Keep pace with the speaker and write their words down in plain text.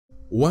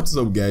What's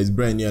up guys,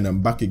 Brian here and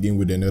I'm back again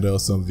with another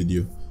awesome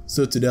video.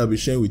 So today I'll be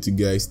sharing with you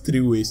guys 3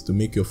 ways to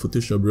make your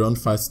Photoshop run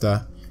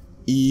faster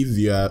if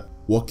you are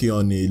working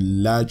on a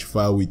large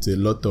file with a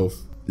lot of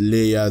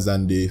layers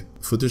and the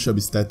Photoshop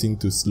is starting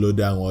to slow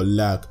down or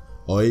lag,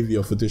 or if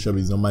your Photoshop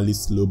is normally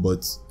slow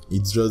but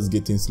it's just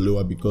getting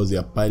slower because you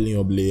are piling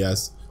up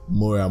layers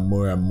more and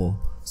more and more.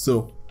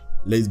 So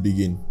let's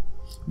begin.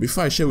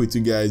 Before I share with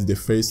you guys the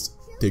first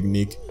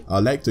technique,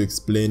 I'd like to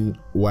explain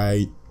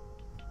why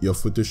your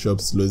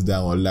Photoshop slows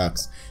down or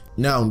lags.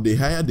 Now, the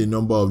higher the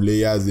number of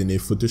layers in a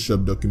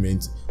Photoshop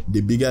document, the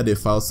bigger the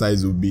file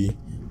size will be,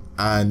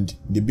 and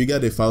the bigger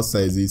the file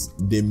size is,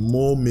 the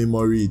more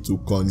memory it will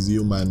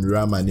consume and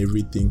RAM and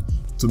everything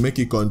to make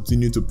it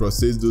continue to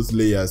process those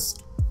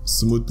layers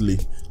smoothly.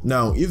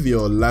 Now, if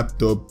your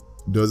laptop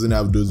doesn't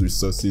have those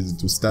resources,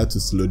 it will start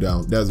to slow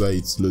down. That's why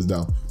it slows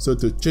down. So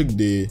to check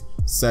the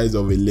size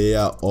of a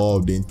layer or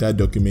of the entire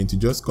document, you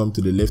just come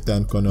to the left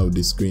hand corner of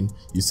the screen,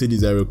 you see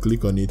this arrow,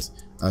 click on it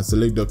and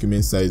select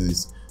document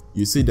sizes.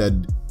 You see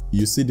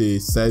the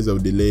size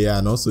of the layer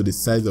and also the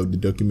size of the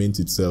document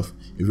itself.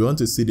 If you want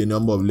to see the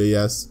number of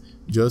layers,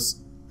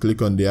 just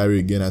click on the arrow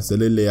again and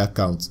select layer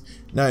count.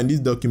 Now in this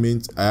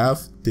document I have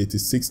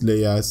 36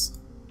 layers,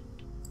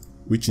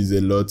 which is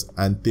a lot,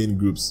 and 10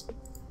 groups.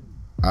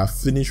 I've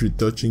finished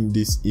retouching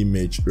this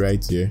image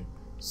right here,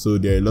 so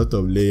there are a lot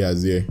of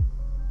layers here.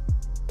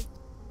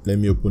 Let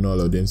me open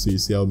all of them so you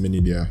see how many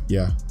there are.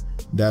 Yeah,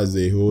 that's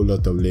a whole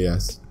lot of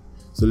layers.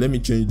 So let me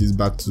change this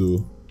back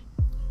to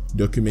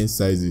document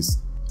sizes.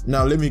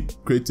 Now let me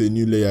create a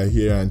new layer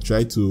here and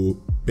try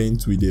to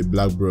paint with a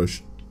black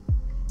brush.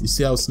 You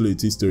see how slow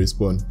it is to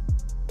respond.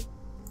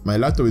 My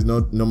laptop is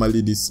not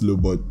normally this slow,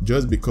 but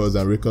just because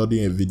I'm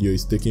recording a video,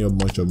 it's taking up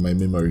much of my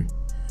memory.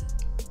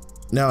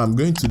 Now I'm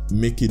going to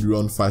make it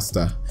run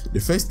faster. The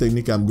first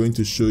technique I'm going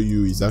to show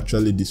you is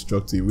actually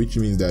destructive, which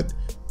means that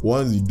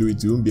once you do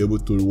it, you won't be able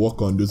to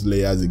work on those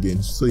layers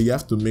again. So you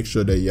have to make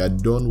sure that you are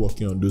done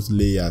working on those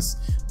layers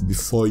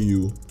before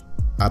you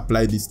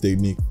apply this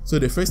technique. So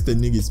the first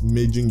technique is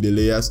merging the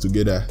layers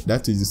together.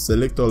 That is, you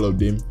select all of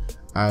them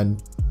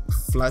and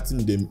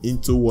flatten them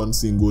into one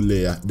single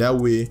layer. That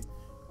way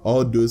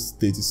all those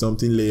 30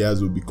 something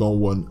layers will become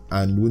one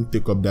and won't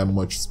take up that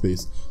much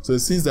space. So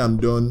since I'm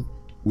done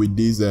with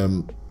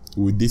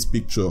this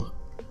picture,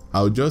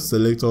 I'll just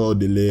select all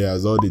the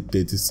layers, all the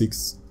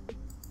 36,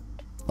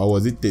 or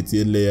was it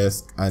 38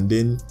 layers, and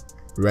then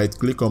right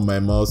click on my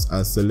mouse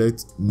and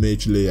select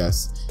merge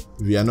layers.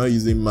 If you are not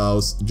using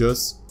mouse,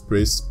 just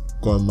press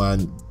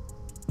Command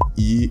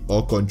E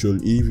or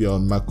Control E if you're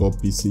on Mac or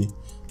PC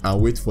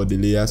and wait for the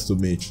layers to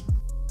merge.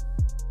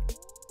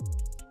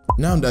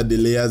 Now that the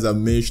layers are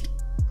merged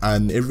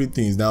and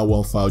everything is now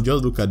one file,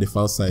 just look at the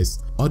file size,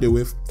 all the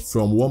way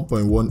from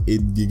 1.18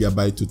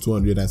 GB to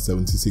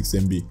 276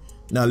 MB.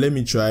 Now let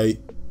me try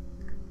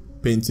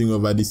painting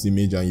over this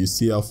image and you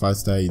see how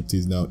faster it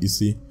is now. You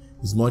see,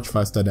 it's much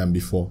faster than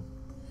before.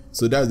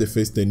 So that's the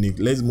first technique.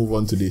 Let's move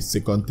on to the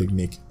second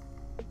technique.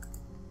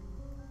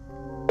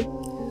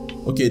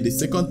 Okay, the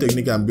second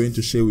technique I'm going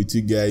to share with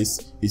you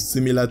guys is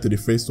similar to the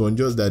first one,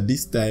 just that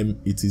this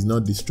time it is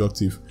not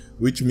destructive,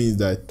 which means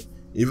that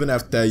even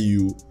after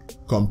you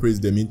compress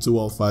them into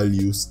one file,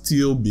 you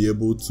still be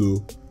able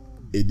to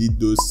edit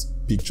those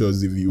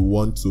pictures if you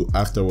want to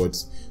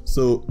afterwards.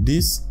 So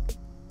this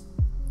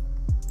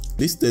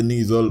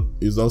technique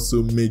is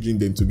also merging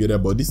them together,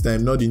 but this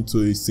time not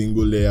into a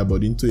single layer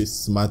but into a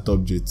smart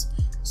object.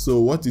 So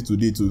what it will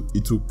do,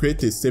 it will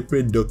create a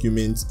separate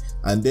document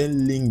and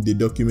then link the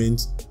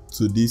document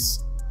to this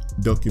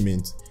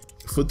document.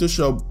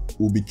 Photoshop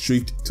will be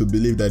tricked to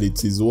believe that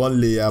it is one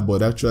layer,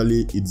 but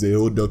actually it's a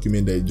whole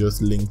document that is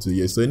just linked to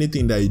here. So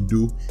anything that you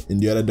do in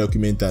the other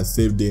document and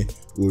save there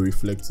will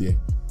reflect here.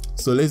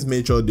 So let's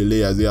make sure the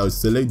layers here. I'll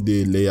select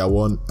the layer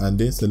 1 and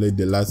then select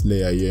the last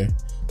layer here,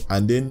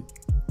 and then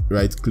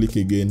right click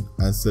again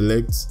and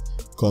select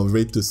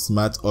convert to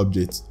smart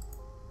object.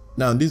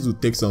 Now this will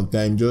take some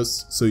time,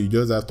 so you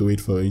just have to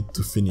wait for it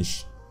to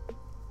finish.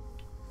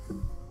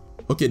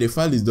 Okay, the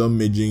file is done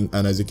merging,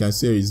 and as you can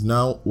see, it is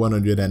now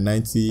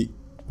 190.4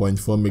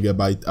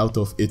 MB out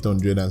of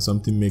 800 and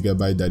something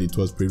megabyte that it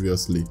was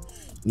previously.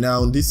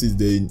 Now this is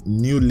the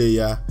new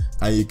layer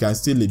and you can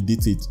still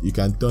edit it. You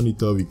can turn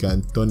it off, you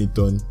can turn it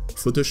on.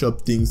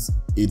 Photoshop thinks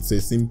it's a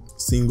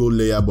single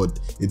layer, but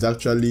it's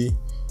actually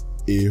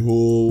a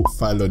whole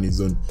file on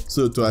its own.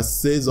 So to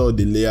access all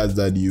the layers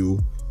that you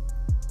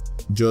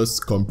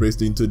just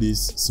compressed into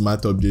this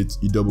smart object,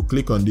 you double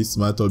click on this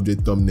smart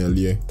object thumbnail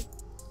here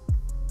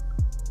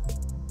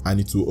and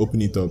it will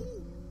open it up.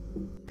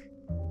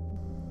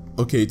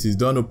 Okay, it is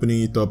done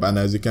opening it up, and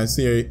as you can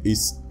see here,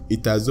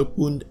 it has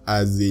opened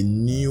as a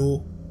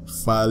new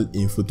file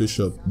in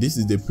Photoshop. This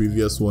is the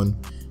previous one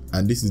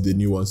and this is the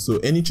new one. So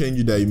any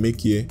change that you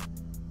make here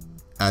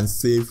and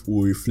save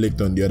will reflect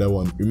on the other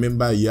one.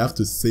 Remember, you have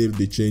to save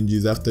the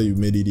changes after you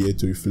made it here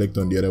to reflect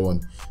on the other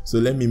one. So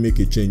let me make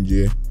a change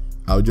here.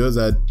 I'll just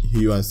add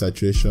hue and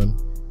saturation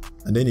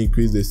and then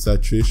increase the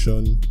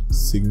saturation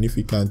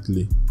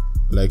significantly.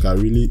 Like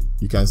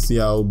you can see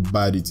how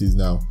bad it is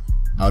now.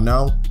 I'll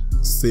now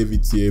save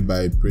it here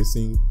by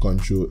pressing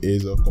Ctrl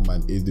A or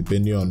Command A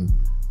depending on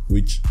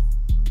which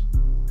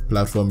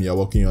platform you're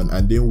working on,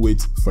 and then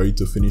wait for it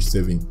to finish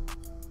saving.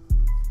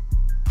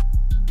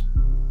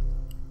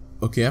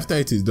 Okay, after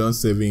it is done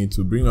saving, it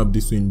will bring up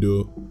this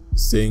window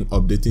saying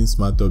updating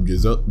smart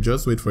objects.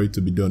 Just wait for it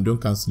to be done.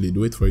 Don't cancel it,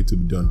 wait for it to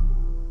be done.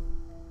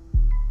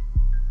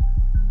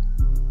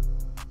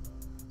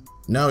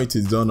 Now it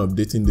is done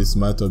updating the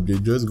smart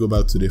object. Just go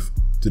back to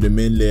the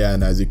main layer,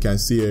 and as you can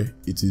see here,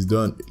 it is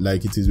done.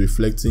 Like, it is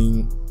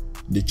reflecting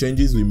the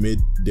changes we made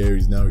there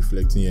is now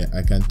reflecting here.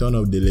 I can turn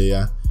off the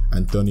layer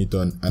and turn it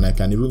on, and I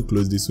can even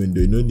close this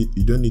window.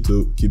 You don't need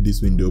to keep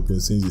this window open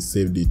since you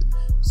saved it.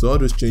 So all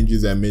those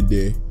changes I made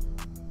there,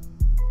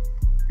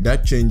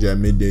 that change I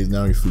made there is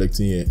now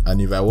reflecting here,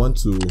 and if I want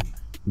to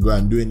go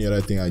and do any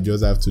other thing, I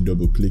just have to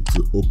double click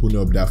to open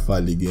up that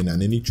file again,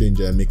 and any change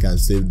I make and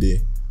save there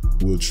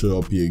will show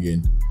up here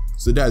again.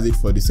 So that's it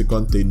for the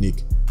second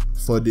technique.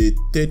 For the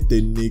third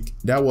technique,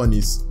 that one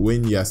is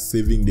when you are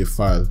saving the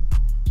file.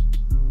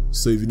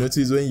 So if you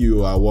notice, when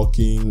you are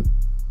working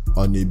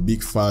on a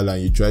big file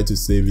and you try to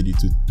save it, it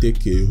will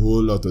take a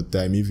whole lot of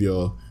time if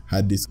your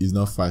hard disk is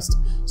not fast.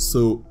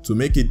 So to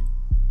make it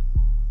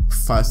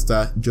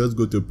faster, just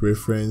go to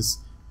preference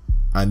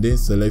and then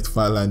select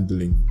file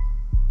handling.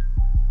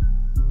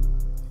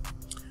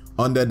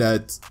 Under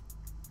that,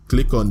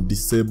 click on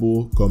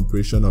disable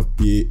compression of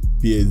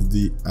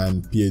PSD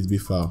and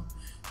PSB file.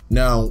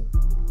 Now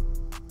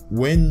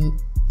when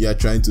you are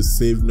trying to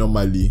save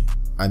normally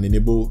and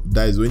enable,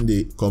 that is when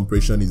the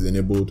compression is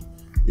enabled,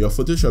 your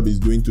Photoshop is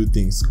doing two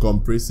things: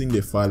 compressing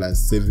the file and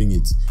saving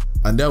it,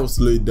 and that will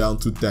slow it down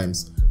 2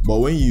 times. But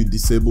when you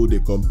disable the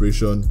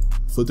compression,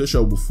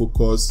 Photoshop will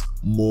focus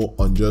more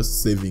on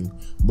just saving.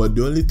 But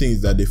the only thing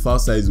is that the file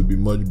size will be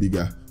much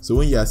bigger. So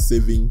when you are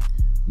saving,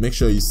 make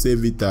sure you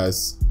save it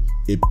as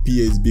a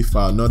PSB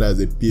file, not as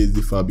a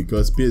PSD file,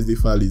 because PSD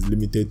file is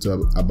limited to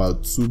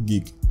about 2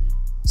 gig.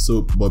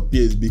 So but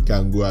PSB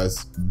can go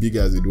as big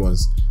as it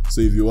wants. So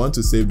if you want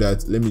to save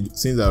that,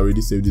 since I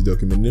already saved the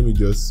document, let me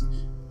just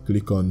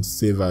click on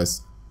save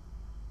as,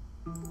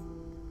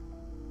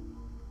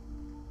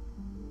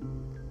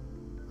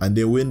 and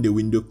then when the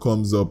window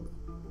comes up,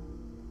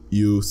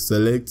 you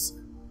select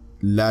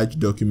large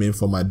document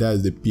format, that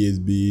is the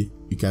PSB.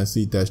 You can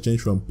see it has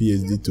changed from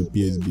PSD to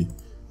PSB.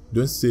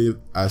 Don't save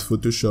as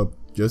Photoshop,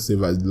 just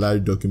save as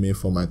large document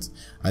format,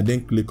 and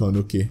then click on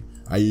OK.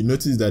 And you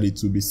notice that it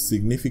will be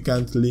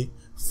significantly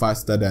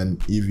faster than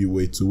if you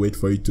were to wait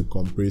for it to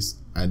compress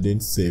and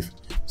then save.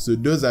 So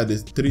those are the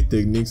 3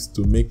 techniques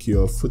to make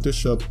your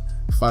Photoshop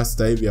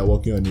faster if you are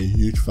working on a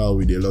huge file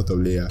with a lot of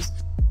layers.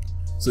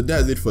 So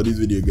that's it for this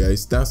video,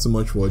 guys. Thanks so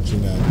much for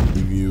watching, and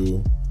if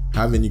you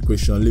have any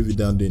question, leave it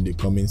down there in the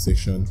comment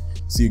section.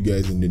 See you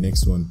guys in the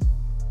next one.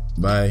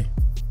 Bye.